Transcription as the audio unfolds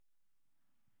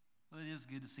is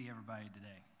good to see everybody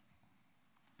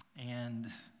today. And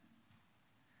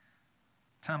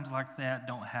times like that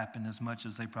don't happen as much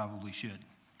as they probably should.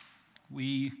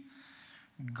 We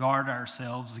guard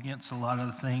ourselves against a lot of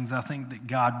the things I think that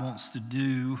God wants to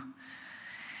do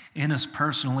in us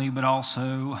personally, but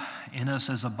also in us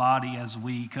as a body as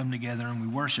we come together and we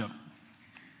worship.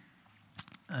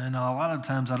 And a lot of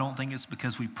times I don't think it's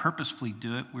because we purposefully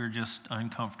do it, we're just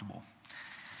uncomfortable.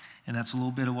 And that's a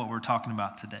little bit of what we're talking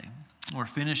about today. We're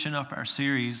finishing up our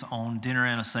series on Dinner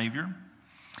and a Savior.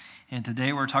 And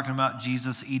today we're talking about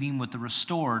Jesus eating with the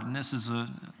restored. And this is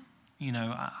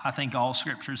I think all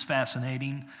Scripture is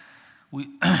fascinating.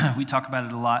 We talk about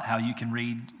it a lot, how you can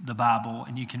read the Bible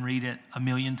and you can read it a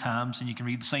million times and you can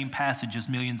read the same passages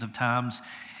millions of times.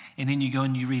 And then you go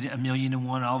and you read it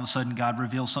 1,000,001 and all of a sudden God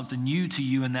reveals something new to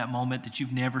you in that moment that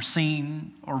you've never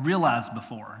seen or realized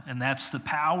before. And that's the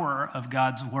power of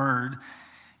God's Word,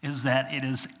 is that it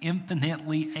is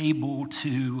infinitely able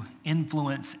to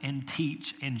influence and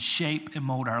teach and shape and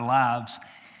mold our lives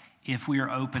if we are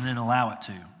open and allow it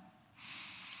to.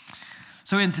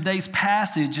 So in today's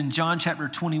passage in John chapter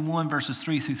 21, verses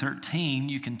 3 through 13,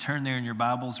 you can turn there in your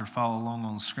Bibles or follow along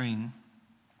on the screen.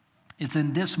 It's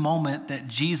in this moment that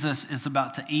Jesus is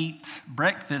about to eat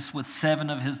breakfast with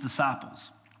 7 of his disciples.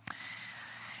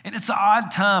 And it's an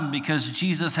odd time because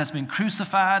Jesus has been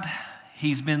crucified,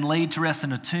 he's been laid to rest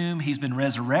in a tomb, he's been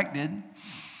resurrected,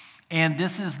 and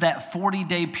this is that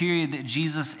 40-day period that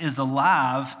Jesus is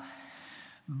alive,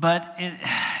 but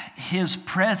his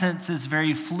presence is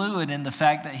very fluid in the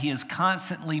fact that he is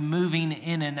constantly moving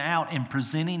in and out and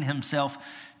presenting himself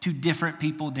to different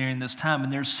people during this time.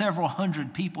 And there's several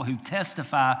hundred people who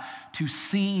testify to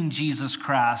seeing Jesus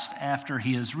Christ after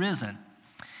he is risen.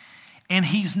 And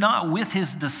he's not with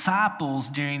his disciples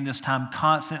during this time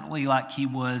constantly like he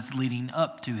was leading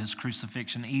up to his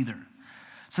crucifixion either.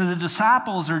 So the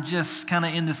disciples are just kind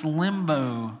of in this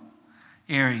limbo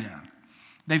area.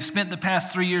 They've spent the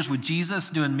past 3 years with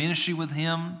Jesus, doing ministry with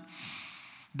him.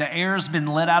 The air's been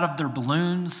let out of their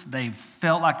balloons. They've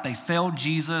felt like they failed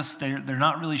Jesus. They're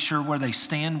not really sure where they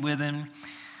stand with him.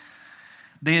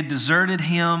 They had deserted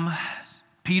him.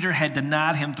 Peter had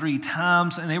denied him 3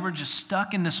 times, and they were just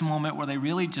stuck in this moment where they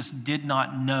really just did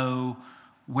not know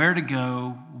where to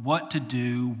go, what to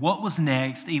do, what was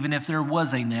next, even if there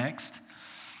was a next.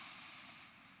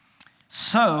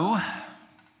 So,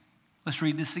 let's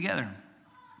read this together.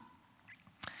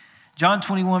 John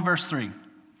 21, verse 3.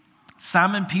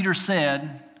 Simon Peter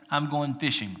said, "I'm going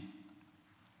fishing."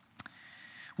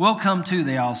 "We'll come too,"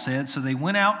 they all said. So they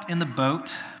went out in the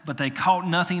boat, but they caught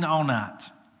nothing all night.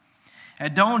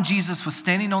 At dawn, Jesus was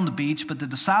standing on the beach, but the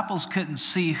disciples couldn't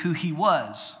see who he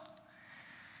was.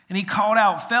 And he called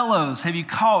out, "Fellows, have you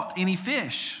caught any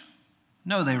fish?"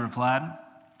 "No," they replied.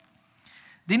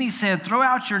 Then he said, "Throw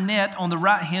out your net on the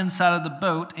right-hand side of the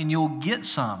boat, and you'll get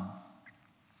some."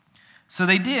 So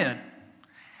they did.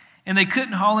 And they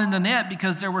couldn't haul in the net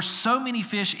because there were so many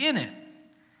fish in it.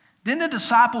 Then the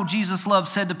disciple Jesus loved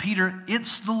said to Peter,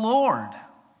 "It's the Lord."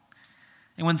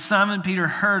 And when Simon Peter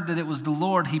heard that it was the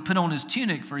Lord, he put on his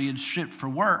tunic, for he had stripped for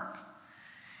work.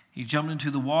 He jumped into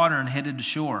the water and headed to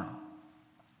shore.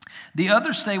 The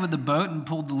others stayed with the boat and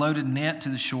pulled the loaded net to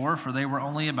the shore, for they were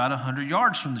only about 100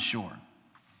 yards from the shore.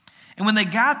 And when they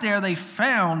got there, they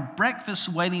found breakfast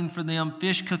waiting for them,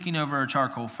 fish cooking over a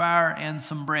charcoal fire, and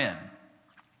some bread.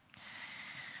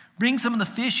 "Bring some of the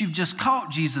fish you've just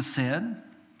caught," Jesus said.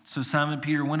 So Simon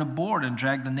Peter went aboard and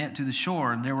dragged the net to the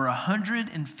shore, and there were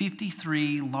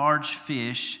 153 large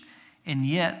fish, and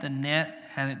yet the net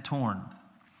hadn't torn.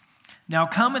 "Now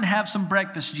come and have some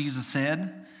breakfast," Jesus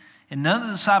said. And none of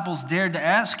the disciples dared to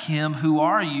ask him, "Who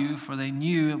are you?" for they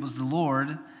knew it was the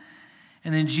Lord.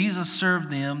 And then Jesus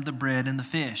served them the bread and the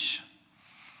fish.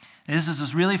 This is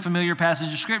this really familiar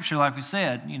passage of Scripture, like we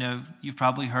said. You've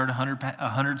probably heard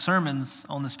 100 sermons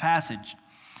on this passage.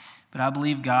 But I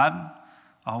believe God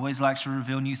always likes to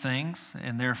reveal new things.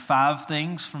 And there are 5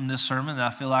 things from this sermon that I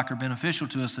feel like are beneficial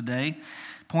to us today.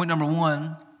 Point number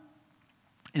 1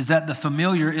 is that the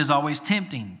familiar is always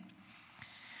tempting.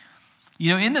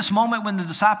 In this moment when the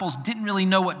disciples didn't really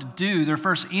know what to do, their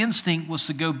first instinct was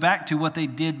to go back to what they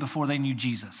did before they knew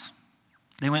Jesus.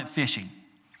 They went fishing.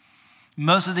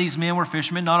 Most of these men were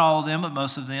fishermen, not all of them, but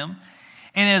most of them.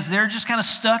 And as they're just kind of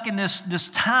stuck in this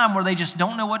time where they just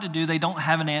don't know what to do, they don't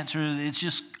have an answer, it's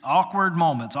just awkward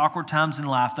moments, awkward times in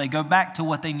life, they go back to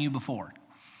what they knew before.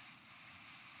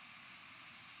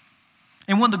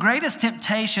 And one of the greatest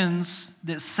temptations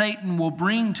that Satan will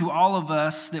bring to all of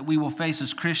us that we will face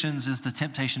as Christians is the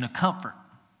temptation of comfort.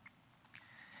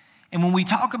 And when we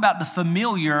talk about the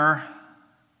familiar,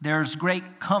 There's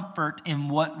great comfort in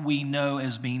what we know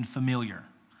as being familiar.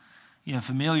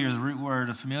 Familiar, the root word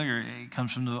of familiar, it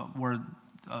comes from the word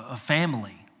of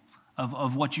family,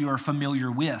 of what you are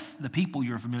familiar with, the people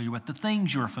you're familiar with, the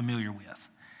things you're familiar with.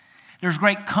 There's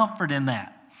great comfort in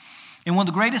that. And one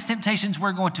of the greatest temptations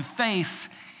we're going to face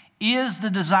is the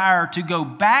desire to go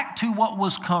back to what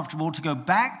was comfortable, to go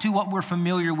back to what we're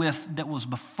familiar with that was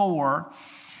before.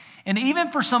 And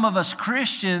even for some of us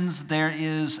Christians, there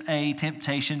is a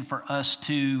temptation for us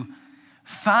to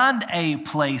find a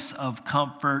place of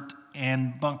comfort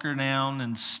and bunker down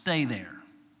and stay there.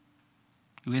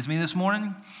 You with me this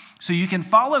morning? So you can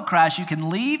follow Christ, you can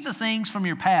leave the things from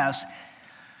your past,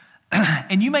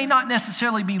 and you may not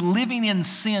necessarily be living in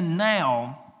sin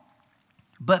now,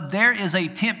 but there is a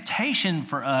temptation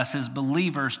for us as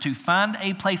believers to find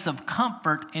a place of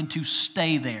comfort and to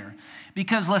stay there.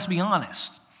 Because let's be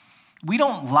honest, we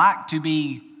don't like to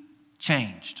be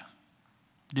changed,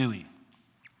 do we?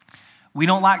 We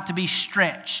don't like to be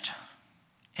stretched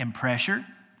and pressured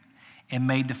and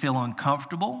made to feel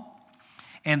uncomfortable.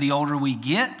 And the older we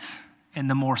get and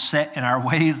the more set in our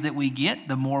ways that we get,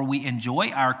 the more we enjoy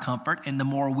our comfort and the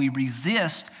more we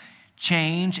resist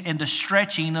change and the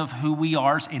stretching of who we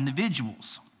are as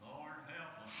individuals. Lord,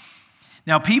 help us.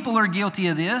 Now, people are guilty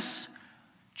of this.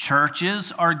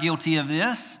 Churches are guilty of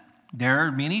this. There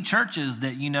are many churches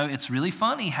that, it's really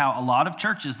funny how a lot of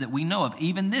churches that we know of,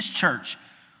 even this church,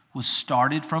 was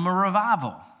started from a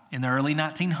revival in the early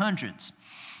 1900s.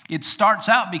 It starts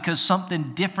out because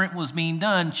something different was being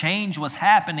done, change was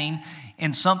happening,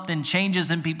 and something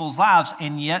changes in people's lives,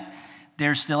 and yet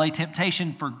there's still a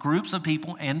temptation for groups of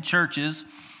people and churches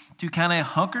to kind of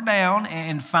hunker down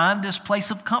and find this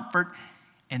place of comfort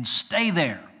and stay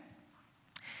there.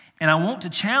 And I want to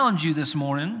challenge you this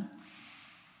morning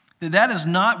that that is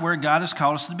not where God has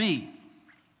called us to be.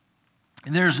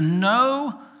 And there's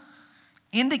no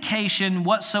indication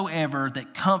whatsoever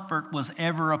that comfort was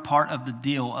ever a part of the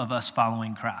deal of us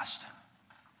following Christ.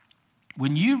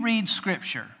 When you read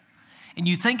Scripture and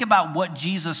you think about what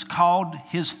Jesus called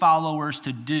his followers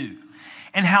to do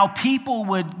and how people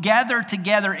would gather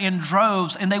together in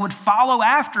droves and they would follow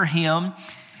after him,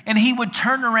 and he would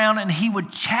turn around and he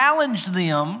would challenge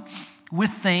them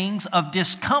with things of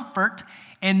discomfort,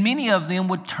 and many of them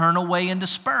would turn away and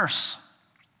disperse.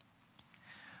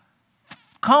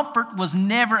 Comfort was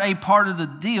never a part of the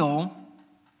deal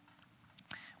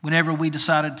whenever we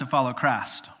decided to follow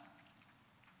Christ.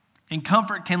 And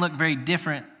comfort can look very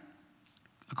different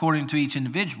according to each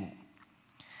individual.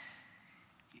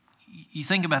 You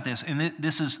think about this, and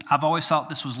I've always thought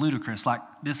this was ludicrous. Like,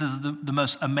 this is the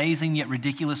most amazing yet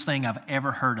ridiculous thing I've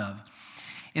ever heard of,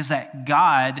 is that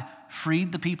God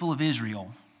freed the people of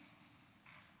Israel,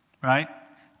 right?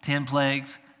 10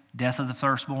 plagues, death of the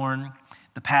firstborn,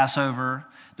 the Passover,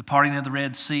 the parting of the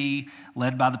Red Sea,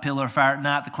 led by the pillar of fire at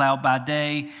night, the cloud by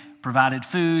day, provided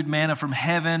food, manna from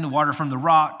heaven, water from the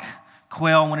rock,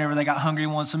 quail whenever they got hungry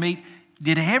and wanted some meat,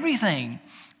 did everything.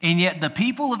 And yet the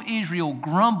people of Israel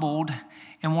grumbled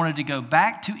and wanted to go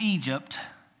back to Egypt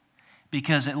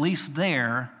because at least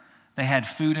there they had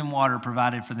food and water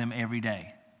provided for them every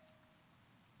day.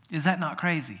 Is that not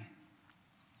crazy?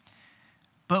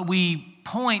 But we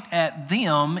point at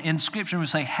them in Scripture and we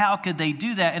say, how could they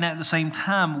do that? And at the same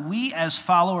time, we as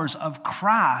followers of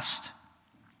Christ,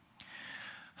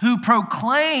 who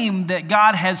proclaim that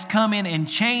God has come in and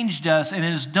changed us and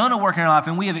has done a work in our life,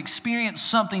 and we have experienced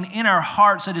something in our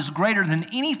hearts that is greater than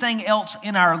anything else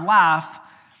in our life,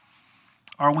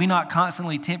 are we not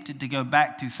constantly tempted to go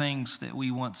back to things that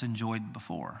we once enjoyed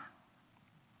before?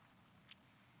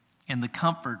 And the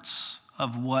comforts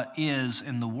of what is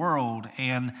in the world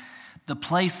and the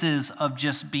places of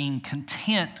just being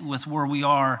content with where we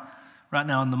are right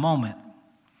now in the moment.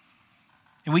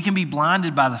 And we can be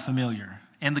blinded by the familiar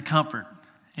and the comfort,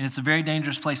 and it's a very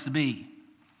dangerous place to be.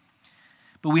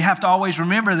 But we have to always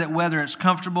remember that whether it's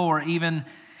comfortable or even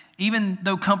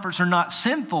though comforts are not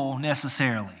sinful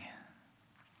necessarily,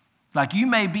 like you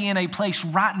may be in a place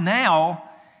right now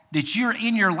that you're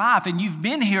in your life and you've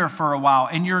been here for a while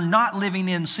and you're not living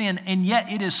in sin, and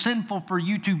yet it is sinful for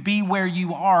you to be where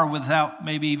you are without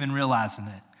maybe even realizing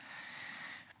it,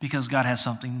 because God has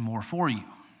something more for you.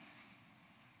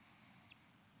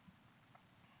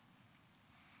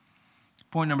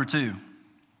 Point number 2.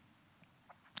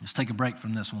 Let's take a break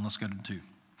from this one. Let's go to 2.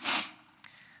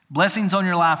 Blessings on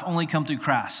your life only come through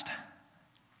Christ.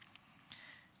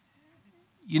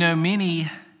 Many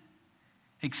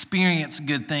experience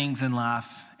good things in life,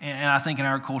 and I think in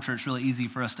our culture it's really easy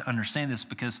for us to understand this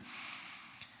because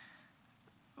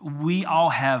we all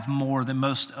have more than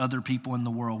most other people in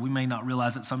the world. We may not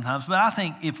realize it sometimes, but I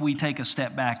think if we take a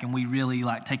step back and we really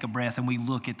take a breath and we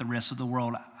look at the rest of the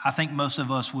world, I think most of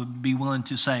us would be willing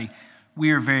to say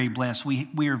we are very blessed.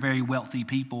 We are very wealthy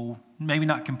people. Maybe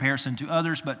not in comparison to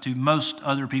others, but to most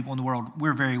other people in the world,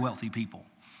 we're very wealthy people.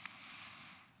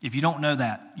 If you don't know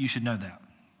that, you should know that.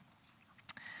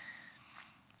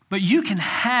 But you can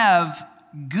have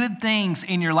good things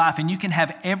in your life, and you can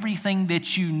have everything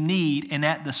that you need, and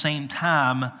at the same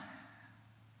time,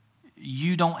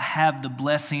 you don't have the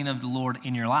blessing of the Lord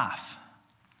in your life.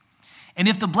 And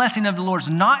if the blessing of the Lord is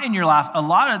not in your life, a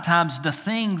lot of times the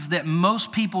things that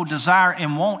most people desire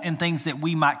and want and things that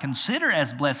we might consider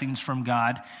as blessings from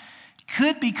God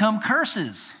could become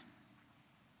curses.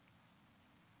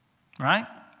 Right?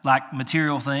 Like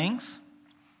material things,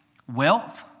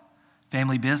 wealth,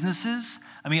 family businesses.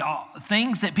 I mean,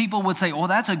 things that people would say, oh,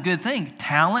 that's a good thing.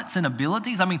 Talents and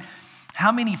abilities. I mean,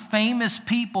 how many famous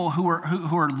people who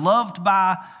are loved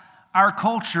by our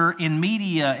culture in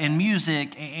media and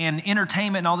music and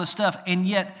entertainment and all this stuff, and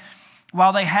yet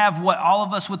while they have what all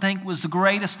of us would think was the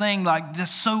greatest thing, like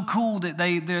just so cool that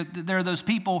they're those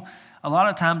people, a lot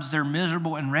of times they're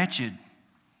miserable and wretched,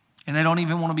 and they don't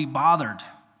even want to be bothered,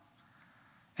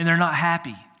 and they're not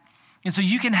happy. And so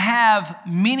you can have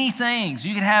many things.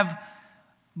 You can have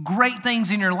great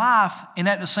things in your life and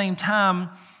at the same time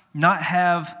not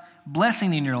have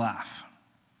blessing in your life.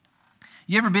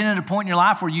 You ever been at a point in your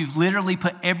life where you've literally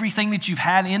put everything that you've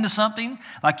had into something?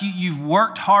 Like you've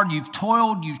worked hard, you've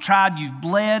toiled, you've tried, you've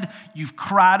bled, you've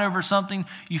cried over something.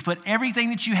 You've put everything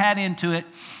that you had into it,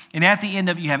 and at the end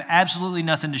of it, you have absolutely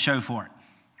nothing to show for it.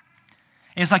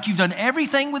 And it's like you've done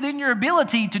everything within your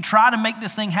ability to try to make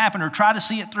this thing happen or try to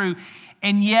see it through,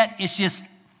 and yet it's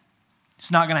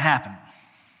not going to happen.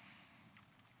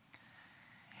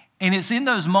 And it's in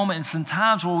those moments and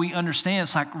times where we understand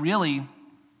it's like really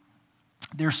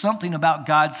there's something about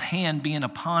God's hand being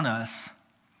upon us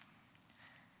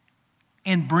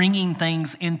and bringing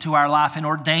things into our life and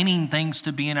ordaining things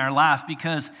to be in our life,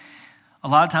 because a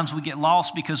lot of times we get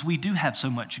lost because we do have so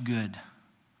much good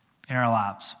in our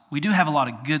lives. We do have a lot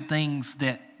of good things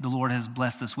that the Lord has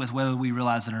blessed us with, whether we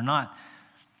realize it or not.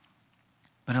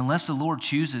 But unless the Lord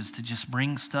chooses to just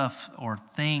bring stuff or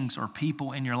things or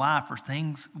people in your life or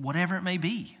things, whatever it may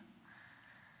be,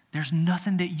 there's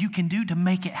nothing that you can do to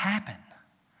make it happen.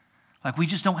 Like we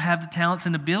just don't have the talents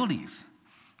and abilities.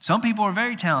 Some people are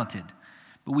very talented,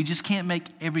 but we just can't make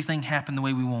everything happen the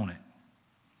way we want it.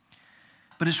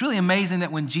 But it's really amazing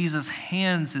that when Jesus'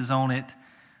 hands is on it,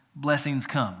 blessings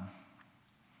come.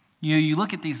 You know, you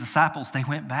look at these disciples, they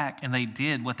went back and they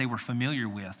did what they were familiar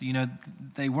with. You know,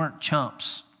 they weren't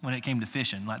chumps when it came to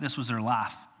fishing. Like this was their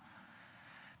life.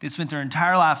 They spent their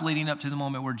entire life leading up to the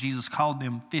moment where Jesus called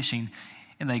them fishing,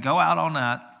 and they go out all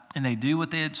night and they do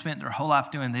what they had spent their whole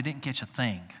life doing. They didn't catch a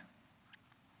thing.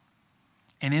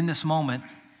 And in this moment,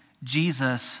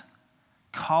 Jesus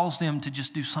calls them to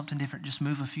just do something different, just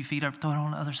move a few feet up, throw it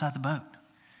on the other side of the boat.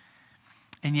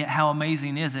 And yet how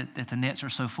amazing is it that the nets are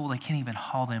so full they can't even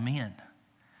haul them in.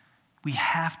 We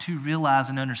have to realize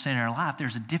and understand in our life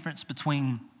there's a difference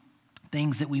between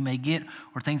things that we may get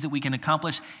or things that we can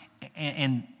accomplish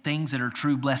and things that are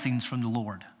true blessings from the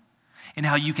Lord. And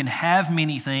how you can have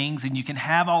many things and you can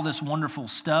have all this wonderful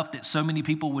stuff that so many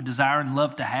people would desire and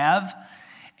love to have,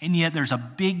 and yet there's a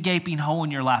big gaping hole in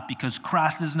your life because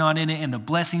Christ is not in it and the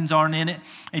blessings aren't in it,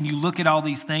 and you look at all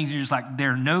these things and you're just like,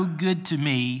 they're no good to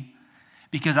me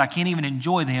because I can't even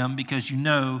enjoy them because you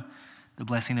know the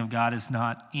blessing of God is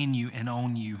not in you and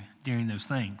on you during those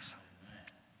things.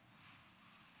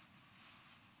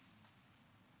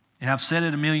 And I've said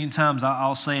it a million times.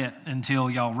 I'll say it until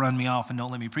y'all run me off and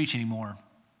don't let me preach anymore.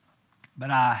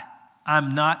 But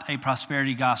I'm not a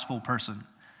prosperity gospel person.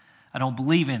 I don't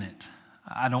believe in it.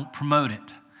 I don't promote it.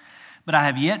 But I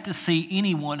have yet to see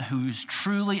anyone who's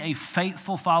truly a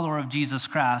faithful follower of Jesus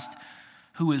Christ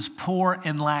who is poor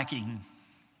and lacking.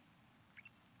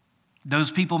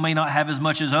 Those people may not have as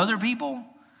much as other people,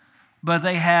 but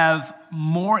they have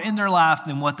more in their life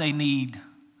than what they need,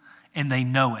 and they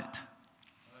know it.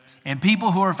 And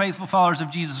people who are faithful followers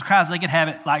of Jesus Christ, they could have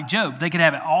it like Job. They could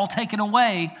have it all taken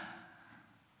away,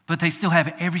 but they still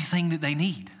have everything that they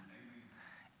need.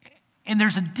 And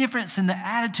there's a difference in the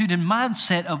attitude and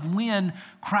mindset of when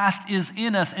Christ is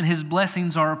in us and his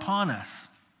blessings are upon us.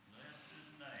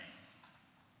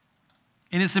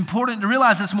 And it's important to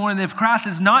realize this morning that if Christ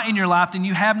is not in your life, then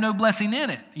you have no blessing in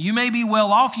it. You may be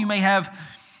well off. You may have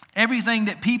everything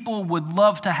that people would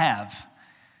love to have.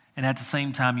 And at the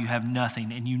same time, you have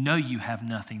nothing. And you know you have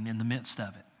nothing in the midst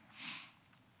of it.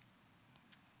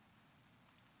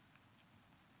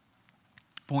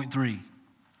 Point 3.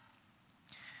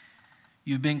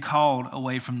 You've been called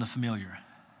away from the familiar.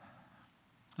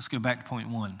 Let's go back to point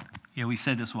 1. Yeah, we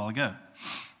said this a while ago.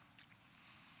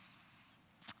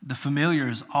 The familiar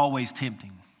is always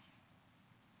tempting.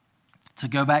 To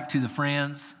go back to the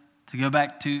friends, to go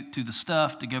back to the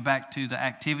stuff, to go back to the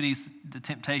activities, the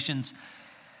temptations,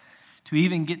 to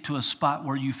even get to a spot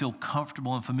where you feel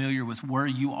comfortable and familiar with where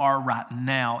you are right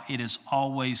now, it is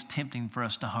always tempting for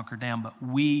us to hunker down. But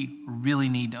we really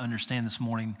need to understand this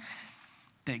morning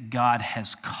that God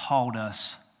has called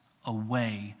us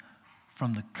away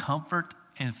from the comfort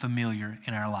and familiar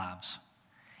in our lives.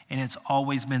 And it's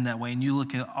always been that way. And you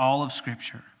look at all of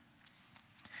Scripture.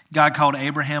 God called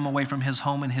Abraham away from his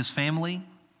home and his family.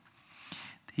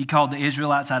 He called the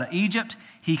Israelites out of Egypt.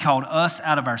 He called us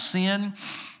out of our sin.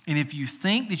 And if you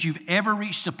think that you've ever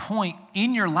reached a point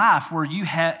in your life where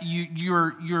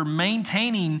you're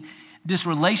maintaining this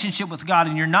relationship with God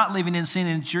and you're not living in sin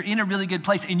and you're in a really good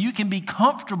place and you can be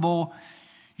comfortable,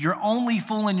 you're only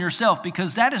fooling yourself,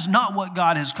 because that is not what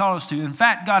God has called us to. In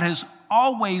fact, God has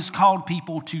always called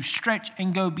people to stretch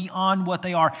and go beyond what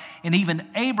they are. And even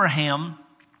Abraham,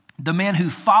 the man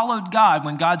who followed God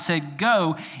when God said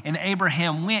go, and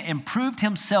Abraham went and proved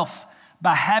himself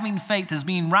by having faith as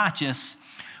being righteous,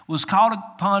 was called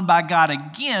upon by God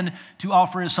again to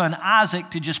offer his son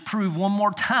Isaac to just prove one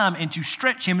more time and to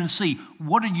stretch him and see,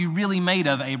 what are you really made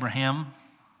of, Abraham?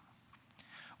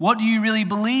 What do you really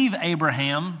believe,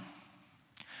 Abraham?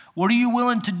 What are you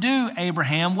willing to do,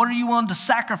 Abraham? What are you willing to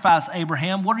sacrifice,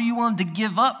 Abraham? What are you willing to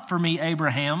give up for me,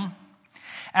 Abraham?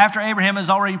 After Abraham has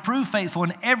already proved faithful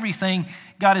in everything,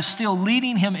 God is still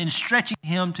leading him and stretching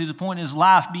him to the point in his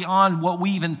life beyond what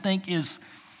we even think is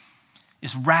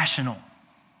rational.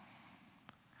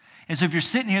 And so if you're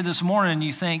sitting here this morning and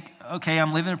you think, okay,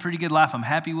 I'm living a pretty good life, I'm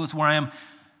happy with where I am,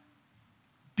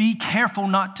 be careful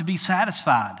not to be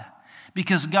satisfied,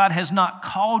 because God has not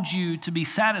called you to be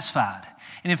satisfied.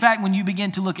 And in fact, when you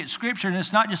begin to look at Scripture, and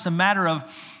it's not just a matter of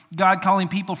God calling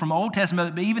people from Old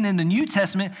Testament, but even in the New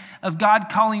Testament, of God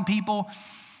calling people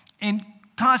and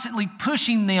constantly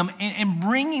pushing them and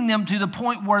bringing them to the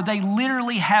point where they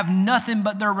literally have nothing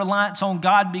but their reliance on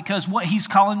God, because what He's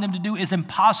calling them to do is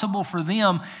impossible for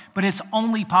them, but it's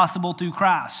only possible through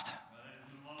Christ.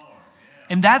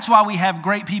 And that's why we have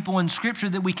great people in Scripture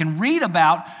that we can read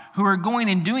about who are going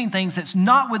and doing things that's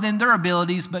not within their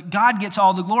abilities, but God gets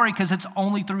all the glory because it's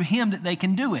only through Him that they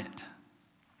can do it.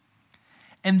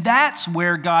 And that's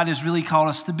where God has really called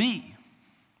us to be.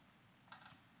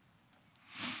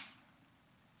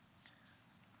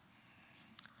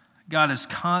 God is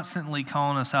constantly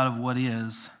calling us out of what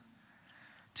is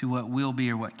to what will be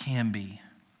or what can be.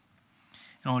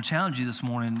 And I want to challenge you this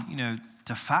morning,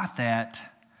 to fight that,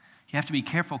 you have to be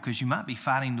careful, because you might be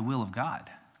fighting the will of God.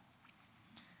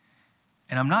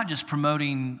 And I'm not just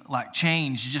promoting like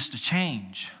change just to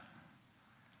change.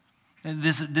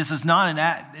 This is not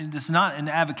an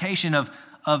advocation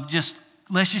of just,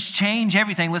 let's just change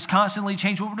everything. Let's constantly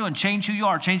change what we're doing. Change who you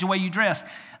are. Change the way you dress.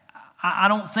 I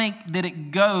don't think that it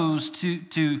goes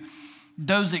to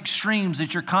those extremes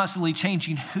that you're constantly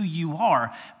changing who you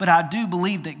are. But I do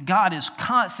believe that God is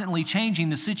constantly changing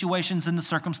the situations and the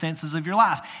circumstances of your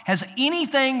life. Has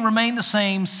anything remained the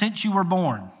same since you were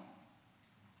born?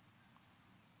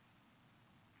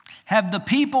 Have the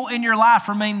people in your life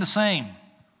remained the same?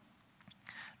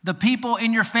 The people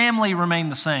in your family remain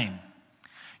the same?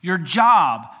 Your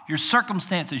job, your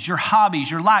circumstances, your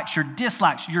hobbies, your likes, your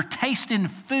dislikes, your taste in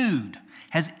food.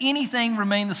 Has anything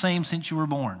remained the same since you were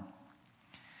born?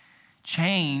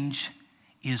 Change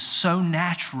is so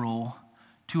natural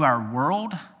to our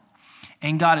world,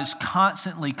 and God is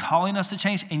constantly calling us to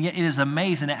change, and yet it is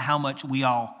amazing at how much we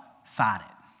all fight it.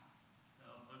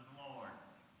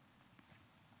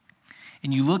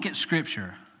 And you look at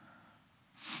Scripture,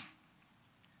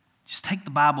 just take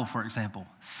the Bible, for example.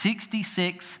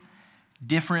 66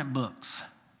 different books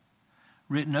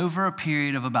written over a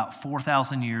period of about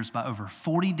 4,000 years by over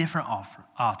 40 different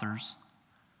authors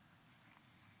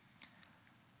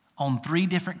on 3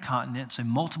 different continents in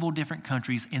multiple different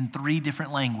countries in 3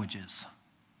 different languages.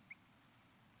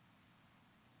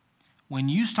 When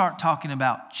you start talking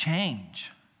about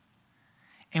change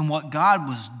and what God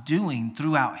was doing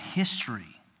throughout history,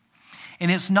 and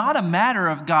it's not a matter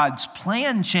of God's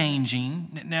plan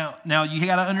changing. Now you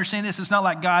got to understand this. It's not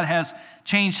like God has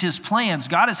changed His plans.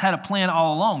 God has had a plan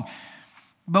all along.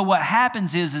 But what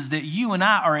happens is that you and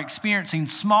I are experiencing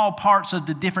small parts of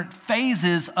the different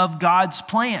phases of God's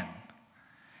plan.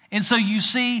 And so you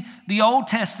see the Old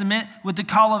Testament with the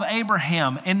call of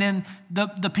Abraham, and then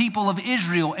the people of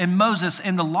Israel and Moses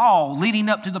and the law, leading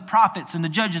up to the prophets and the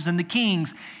judges and the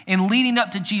kings, and leading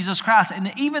up to Jesus Christ.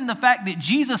 And even the fact that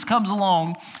Jesus comes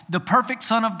along, the perfect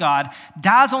Son of God,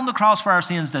 dies on the cross for our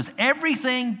sins, does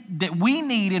everything that we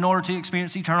need in order to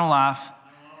experience eternal life.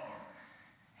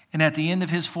 And at the end of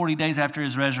his 40 days after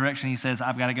his resurrection, he says,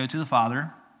 I've got to go to the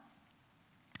Father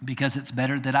because it's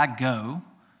better that I go,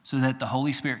 so that the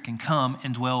Holy Spirit can come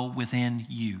and dwell within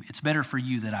you. It's better for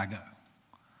you that I go.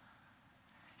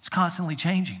 It's constantly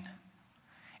changing.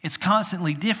 It's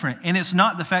constantly different. And it's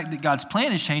not the fact that God's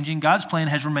plan is changing. God's plan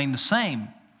has remained the same.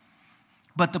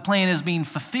 But the plan is being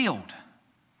fulfilled.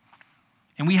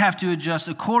 And we have to adjust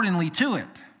accordingly to it.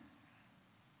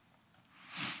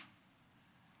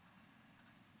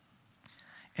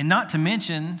 And not to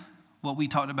mention what we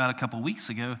talked about a couple weeks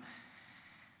ago,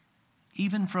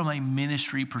 even from a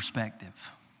ministry perspective.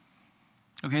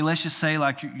 Okay, let's just say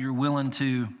like you're willing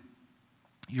to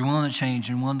change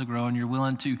and willing to grow, and you're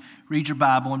willing to read your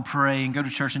Bible and pray and go to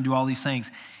church and do all these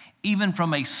things. Even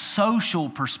from a social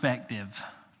perspective,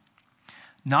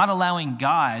 not allowing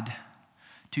God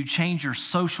to change your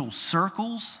social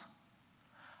circles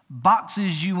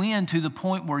boxes you in to the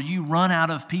point where you run out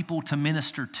of people to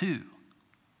minister to.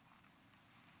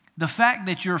 The fact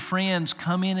that your friends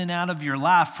come in and out of your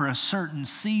life for a certain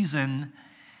season,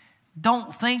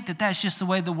 don't think that that's just the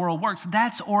way the world works.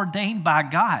 That's ordained by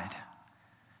God.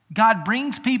 God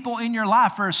brings people in your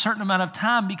life for a certain amount of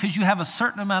time because you have a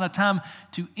certain amount of time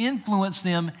to influence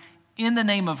them in the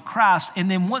name of Christ.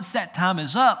 And then once that time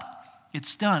is up,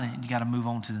 it's done, and you got to move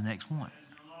on to the next one.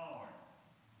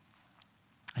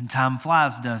 And time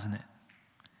flies, doesn't it?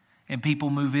 And people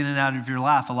move in and out of your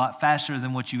life a lot faster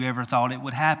than what you ever thought it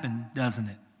would happen, doesn't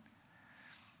it?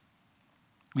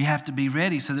 We have to be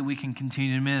ready so that we can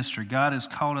continue to minister. God has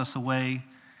called us away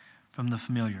from the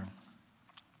familiar.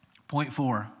 Point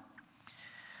 4.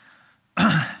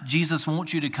 Jesus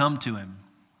wants you to come to him.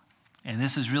 And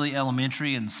this is really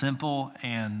elementary and simple,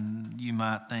 and you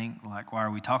might think, like, why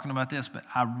are we talking about this? But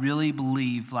I really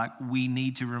believe, like, we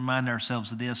need to remind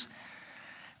ourselves of this,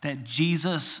 that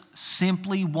Jesus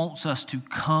simply wants us to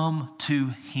come to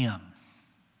him.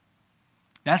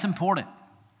 That's important.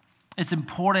 It's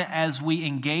important as we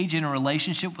engage in a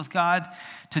relationship with God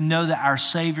to know that our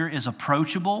Savior is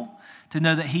approachable, to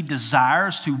know that he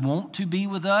desires to want to be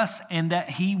with us, and that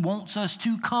he wants us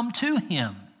to come to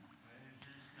him.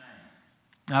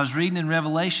 I was reading in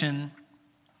Revelation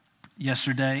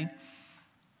yesterday,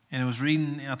 and I was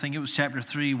reading, I think it was chapter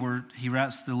 3, where he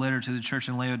writes the letter to the church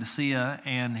in Laodicea,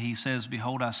 and he says,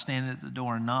 "Behold, I stand at the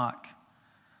door and knock."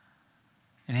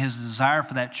 And his desire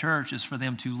for that church is for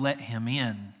them to let him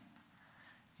in.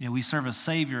 You know, we serve a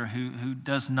Savior who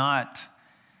does not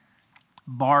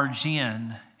barge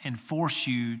in and force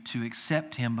you to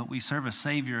accept him, but we serve a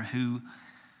Savior who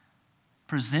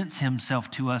presents himself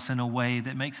to us in a way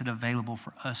that makes it available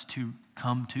for us to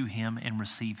come to him and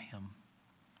receive him.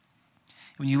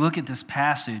 When you look at this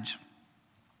passage,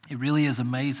 it really is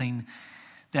amazing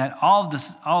that all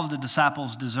of the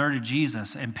disciples deserted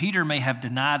Jesus, and Peter may have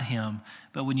denied him,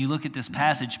 but when you look at this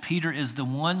passage, Peter is the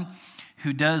one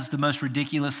who does the most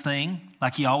ridiculous thing,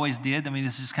 like he always did. I mean,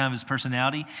 this is kind of his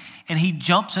personality, and he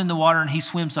jumps in the water and he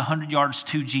swims 100 yards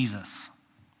to Jesus.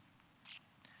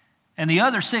 And the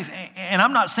other 6, and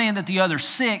I'm not saying that the other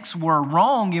 6 were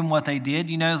wrong in what they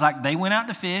did. You know, it's like they went out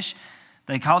to fish.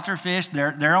 They caught their fish.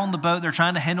 They're on the boat. They're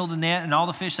trying to handle the net and all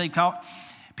the fish they caught.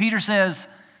 Peter says,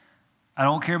 "I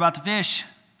don't care about the fish.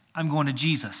 I'm going to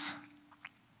Jesus."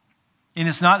 And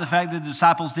it's not the fact that the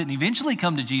disciples didn't eventually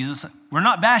come to Jesus. We're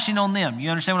not bashing on them. You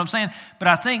understand what I'm saying? But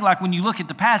I think, like, when you look at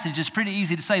the passage, it's pretty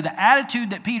easy to say the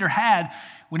attitude that Peter had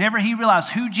whenever he realized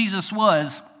who Jesus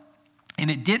was, and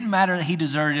it didn't matter that he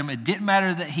deserted him. It didn't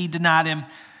matter that he denied him.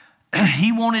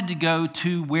 He wanted to go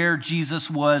to where Jesus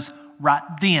was right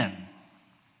then.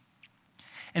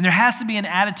 And there has to be an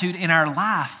attitude in our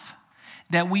life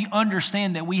that we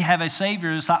understand that we have a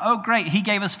Savior. It's like, oh, great, he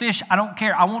gave us fish. I don't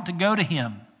care. I want to go to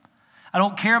him. I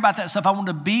don't care about that stuff. I want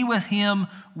to be with him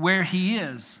where he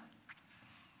is.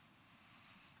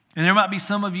 And there might be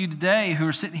some of you today who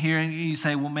are sitting here and you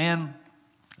say, well, man,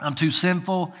 I'm too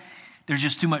sinful. There's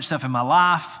just too much stuff in my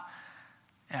life.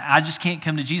 I just can't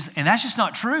come to Jesus. And that's just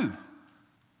not true.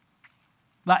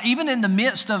 Like, even in the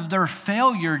midst of their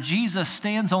failure, Jesus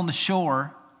stands on the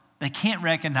shore. They can't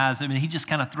recognize him, and he just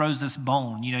kind of throws this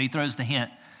bone. You know, he throws the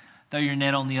hint, throw your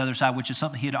net on the other side, which is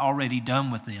something he had already done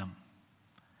with them.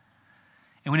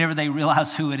 And whenever they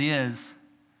realize who it is,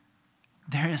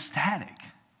 they're ecstatic.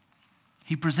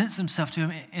 He presents himself to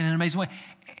him in an amazing way.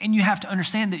 And you have to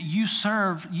understand that you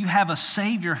have a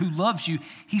Savior who loves you.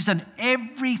 He's done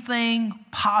everything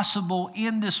possible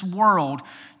in this world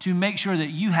to make sure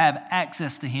that you have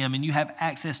access to Him and you have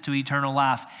access to eternal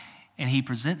life. And He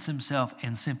presents Himself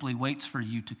and simply waits for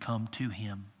you to come to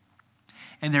Him.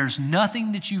 And there's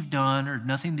nothing that you've done or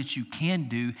nothing that you can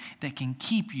do that can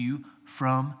keep you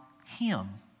from Him.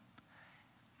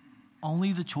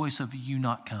 Only the choice of you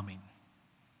not coming.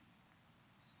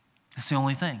 That's the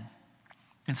only thing.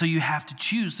 And so you have to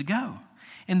choose to go.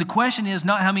 And the question is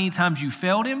not how many times you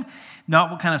failed Him,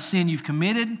 not what kind of sin you've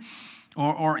committed,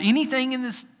 or anything in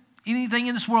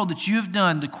this world that you have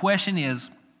done. The question is,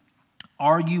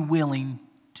 are you willing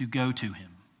to go to Him?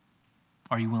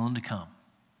 Are you willing to come?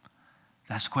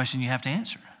 That's the question you have to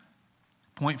answer.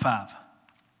 Point 5.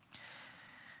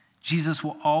 Jesus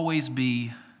will always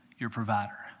be your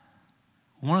provider.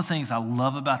 One of the things I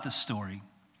love about this story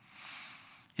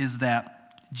is that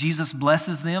Jesus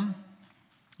blesses them.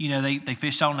 You know, they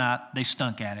fished all night. They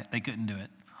stunk at it. They couldn't do it.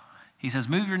 He says,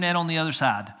 move your net on the other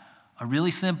side. A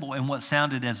really simple and what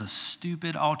sounded as a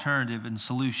stupid alternative and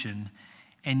solution,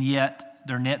 and yet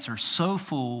their nets are so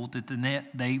full that the net,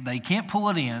 they can't pull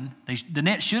it in. The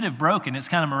net should have broken. It's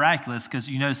kind of miraculous because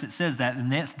you notice it says that. The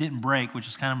nets didn't break, which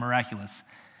is kind of miraculous.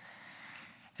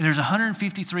 And there's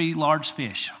 153 large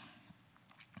fish.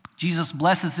 Jesus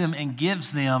blesses them and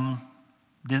gives them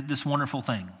this wonderful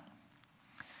thing.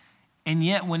 And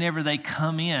yet whenever they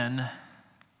come in,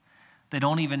 they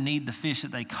don't even need the fish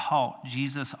that they caught.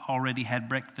 Jesus already had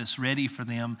breakfast ready for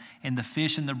them, and the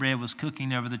fish and the bread was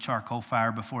cooking over the charcoal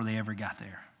fire before they ever got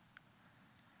there.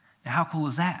 Now, how cool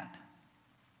is that?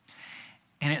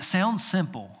 And it sounds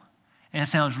simple, and it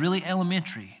sounds really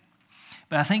elementary,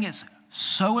 but I think it's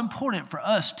so important for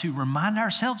us to remind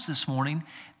ourselves this morning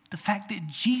the fact that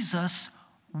Jesus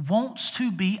wants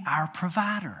to be our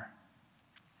provider.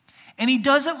 And He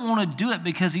doesn't want to do it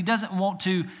because He doesn't want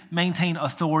to maintain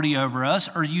authority over us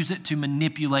or use it to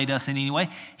manipulate us in any way.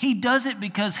 He does it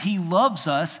because He loves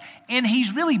us, and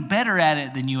He's really better at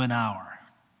it than you and I are.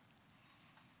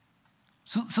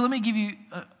 So let me give you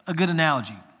a good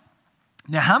analogy.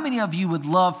 Now, how many of you would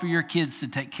love for your kids to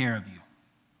take care of you?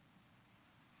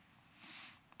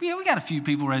 Yeah, we got a few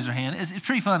people raise their hand. It's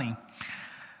pretty funny.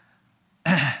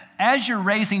 As you're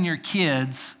raising your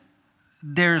kids,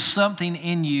 there's something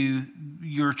in you,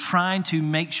 you're trying to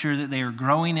make sure that they are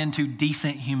growing into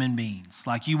decent human beings.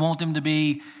 Like you want them to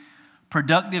be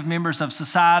productive members of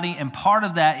society, and part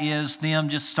of that is them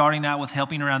just starting out with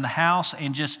helping around the house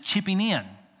and just chipping in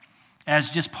as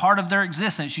just part of their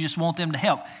existence. You just want them to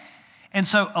help. And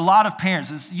so a lot of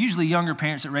parents, it's usually younger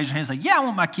parents that raise their hands and say, yeah, I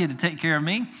want my kid to take care of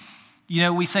me. You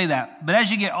know, we say that. But as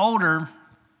you get older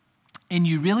and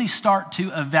you really start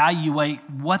to evaluate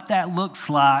what that looks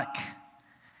like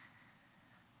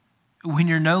when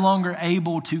you're no longer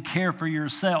able to care for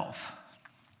yourself,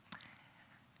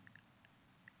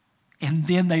 and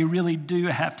then they really do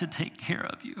have to take care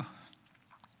of you.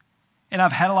 And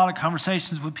I've had a lot of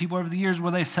conversations with people over the years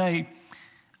where they say,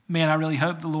 man, I really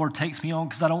hope the Lord takes me on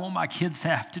because I don't want my kids to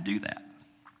have to do that.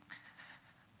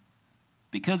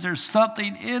 Because there's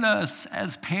something in us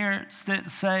as parents that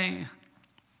say,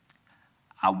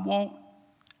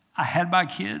 I had my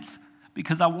kids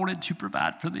because I wanted to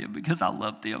provide for them, because I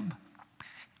love them.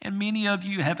 And many of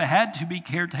you have had to be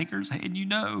caretakers, and you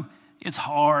know it's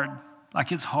hard.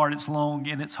 Like it's hard, it's long,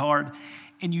 and it's hard.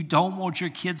 And you don't want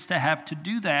your kids to have to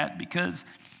do that because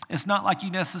it's not like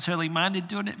you necessarily minded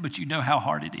doing it, but you know how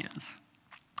hard it is.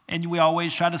 And we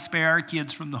always try to spare our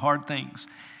kids from the hard things.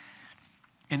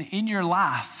 And in your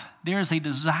life, there's a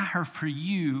desire for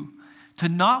you to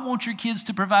not want your kids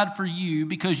to provide for you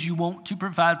because you want to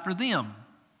provide for them.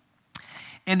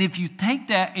 And if you take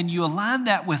that and you align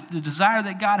that with the desire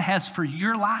that God has for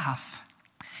your life,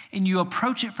 and you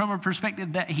approach it from a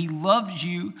perspective that He loves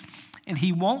you and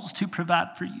He wants to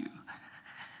provide for you,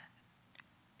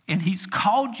 and He's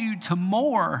called you to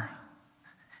more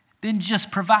than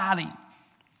just providing.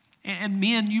 And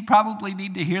men, you probably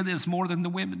need to hear this more than the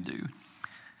women do,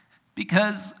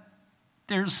 because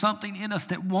there's something in us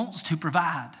that wants to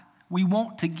provide. We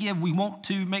want to give. We want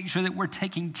to make sure that we're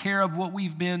taking care of what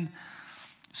we've been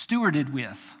stewarded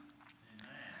with.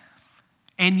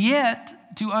 And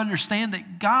yet, to understand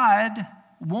that God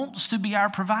wants to be our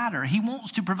provider. He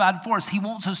wants to provide for us. He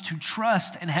wants us to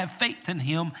trust and have faith in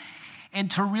Him, and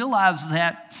to realize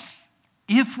that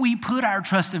if we put our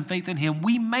trust and faith in Him,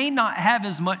 we may not have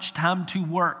as much time to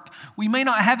work. We may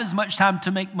not have as much time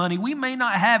to make money. We may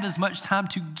not have as much time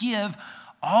to give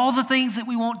all the things that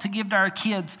we want to give to our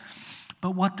kids.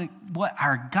 But what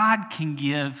our God can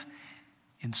give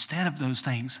instead of those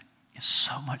things is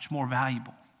so much more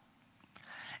valuable.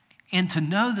 And to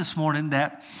know this morning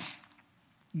that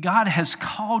God has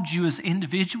called you as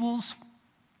individuals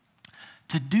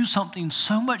to do something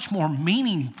so much more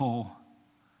meaningful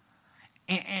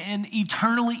and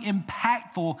eternally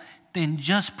impactful than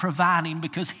just providing,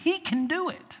 because He can do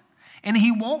it. And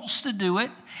He wants to do it,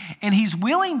 and He's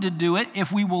willing to do it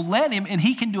if we will let Him, and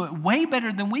He can do it way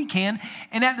better than we can.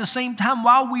 And at the same time,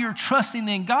 while we are trusting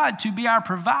in God to be our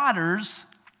providers,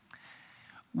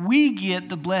 we get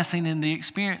the blessing and the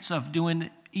experience of doing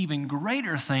even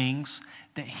greater things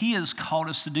that He has called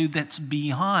us to do that's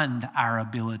beyond our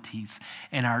abilities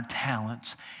and our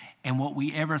talents and what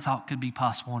we ever thought could be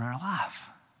possible in our life.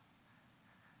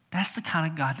 That's the kind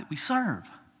of God that we serve.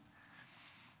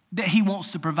 That He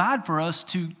wants to provide for us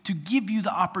to give you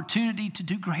the opportunity to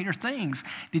do greater things.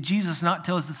 Did Jesus not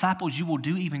tell His disciples, you will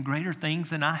do even greater things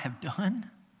than I have done?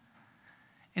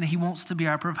 And He wants to be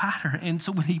our provider. And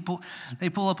so when they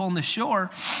pull up on the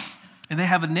shore and they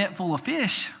have a net full of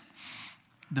fish,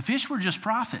 the fish were just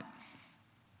profit.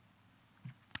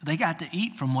 They got to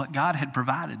eat from what God had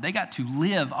provided. They got to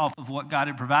live off of what God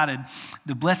had provided.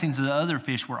 The blessings of the other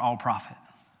fish were all profit.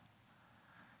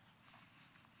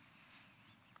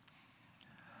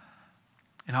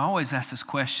 And I always ask this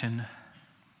question,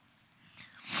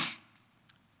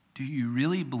 do you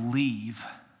really believe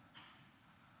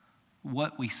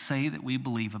what we say that we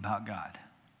believe about God?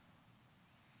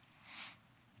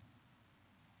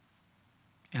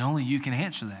 And only you can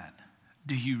answer that.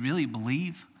 Do you really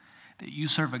believe that you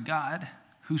serve a God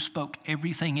who spoke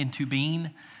everything into being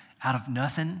out of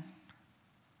nothing?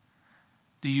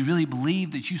 Do you really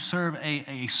believe that you serve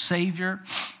a Savior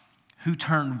who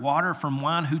turned water from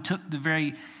wine, who took the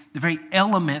very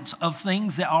elements of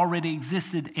things that already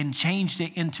existed and changed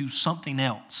it into something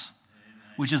else,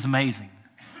 which is amazing?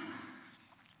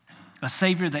 A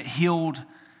Savior that healed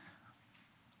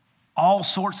all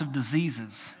sorts of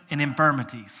diseases and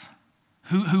infirmities,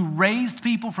 who raised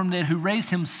people from the dead, who raised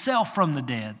Himself from the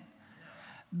dead.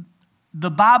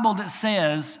 The Bible that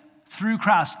says, through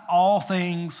Christ, all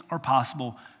things are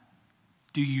possible.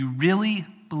 Do you really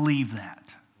believe that?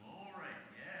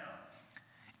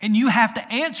 And you have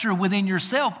to answer within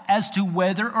yourself as to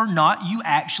whether or not you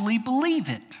actually believe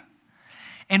it.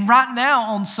 And right now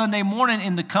on Sunday morning,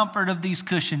 in the comfort of these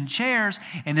cushioned chairs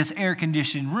and this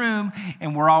air-conditioned room,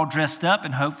 and we're all dressed up,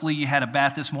 and hopefully you had a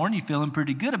bath this morning, you're feeling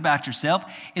pretty good about yourself.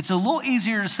 It's a little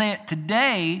easier to say it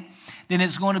today than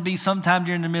it's going to be sometime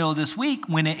during the middle of this week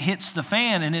when it hits the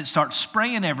fan and it starts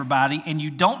spraying everybody, and you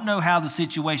don't know how the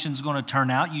situation's going to turn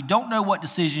out. You don't know what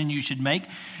decision you should make.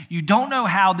 You don't know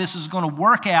how this is going to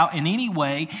work out in any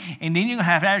way, and then you're going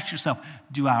to have to ask yourself,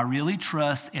 do I really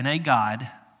trust in a God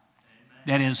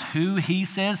that is who He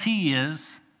says He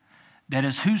is, that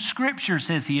is who Scripture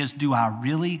says He is? Do I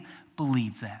really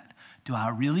believe that? Do I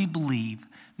really believe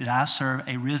that I serve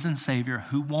a risen Savior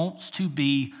who wants to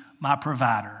be my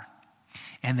provider?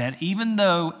 And that even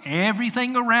though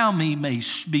everything around me may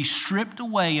be stripped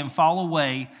away and fall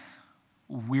away,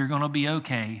 we're going to be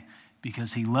okay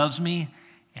because He loves me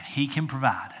and He can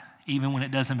provide, even when it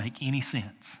doesn't make any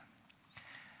sense.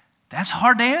 That's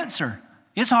hard to answer.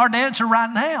 It's hard to answer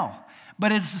right now.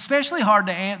 But it's especially hard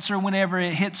to answer whenever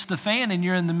it hits the fan and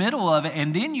you're in the middle of it,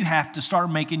 and then you have to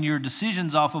start making your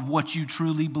decisions off of what you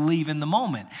truly believe in the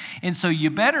moment. And so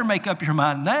you better make up your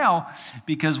mind now,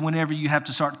 because whenever you have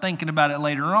to start thinking about it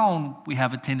later on, we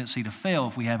have a tendency to fail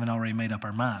if we haven't already made up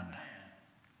our mind.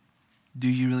 Do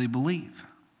you really believe?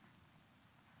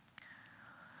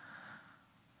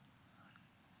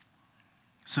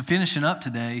 So finishing up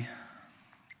today,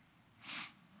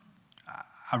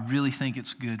 I really think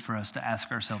it's good for us to ask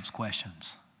ourselves questions.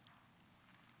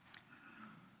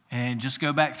 And just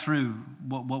go back through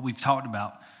what we've talked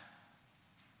about.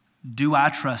 Do I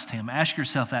trust Him? Ask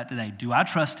yourself that today. Do I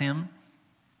trust Him?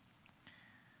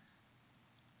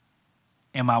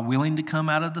 Am I willing to come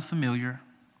out of the familiar?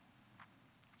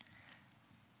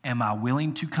 Am I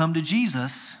willing to come to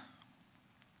Jesus?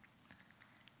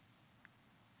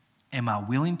 Am I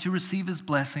willing to receive His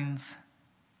blessings?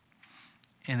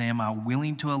 And am I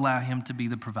willing to allow Him to be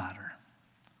the provider?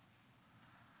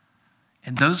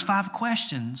 And those 5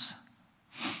 questions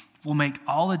will make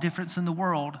all the difference in the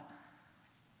world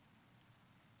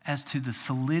as to the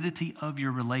solidity of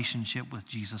your relationship with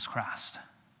Jesus Christ.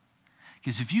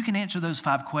 Because if you can answer those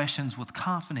 5 questions with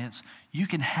confidence, you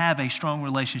can have a strong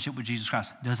relationship with Jesus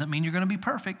Christ. Doesn't mean you're going to be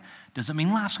perfect. Doesn't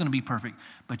mean life's going to be perfect.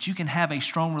 But you can have a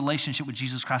strong relationship with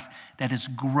Jesus Christ that is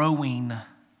growing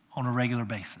on a regular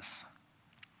basis.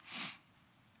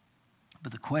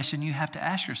 But the question you have to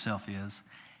ask yourself is,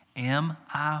 am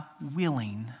I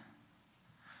willing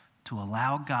to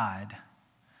allow God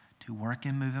to work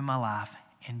and move in my life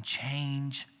and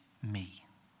change me.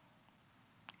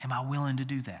 Am I willing to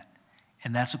do that?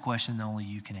 And that's a question that only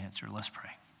you can answer. Let's pray.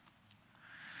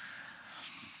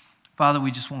 Father,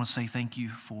 we just want to say thank you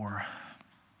for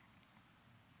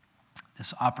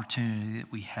this opportunity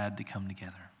that we had to come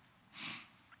together.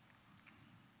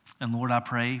 And Lord, I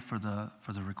pray for the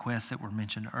requests that were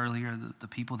mentioned earlier, the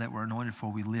people that were anointed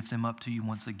for, we lift them up to you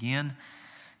once again.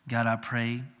 God, I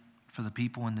pray for the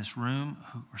people in this room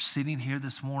who are sitting here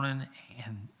this morning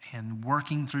and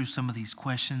working through some of these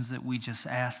questions that we just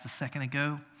asked a second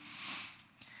ago.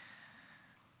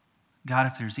 God,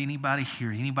 if there's anybody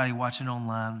here, anybody watching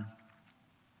online,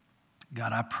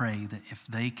 God, I pray that if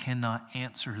they cannot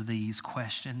answer these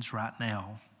questions right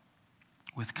now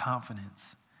with confidence,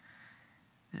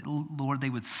 that, Lord, they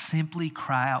would simply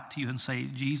cry out to you and say,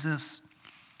 Jesus,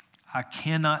 I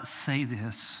cannot say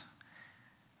this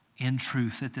in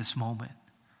truth at this moment,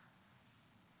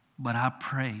 but I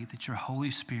pray that your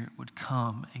Holy Spirit would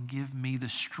come and give me the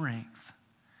strength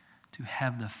to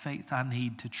have the faith I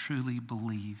need to truly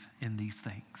believe in these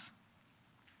things.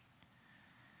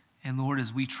 And Lord,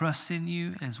 as we trust in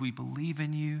you, as we believe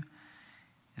in you,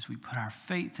 as we put our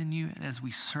faith in you, and as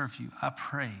we serve you, I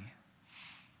pray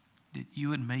that you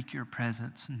would make your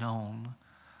presence known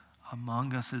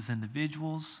among us as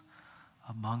individuals,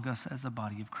 among us as a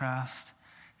body of Christ,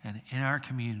 and in our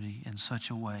community in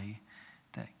such a way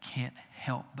that can't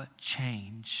help but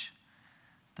change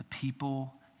the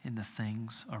people and the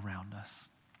things around us.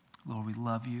 Lord, we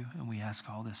love you, and we ask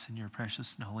all this in your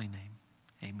precious and holy name.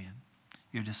 Amen.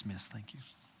 You're dismissed. Thank you.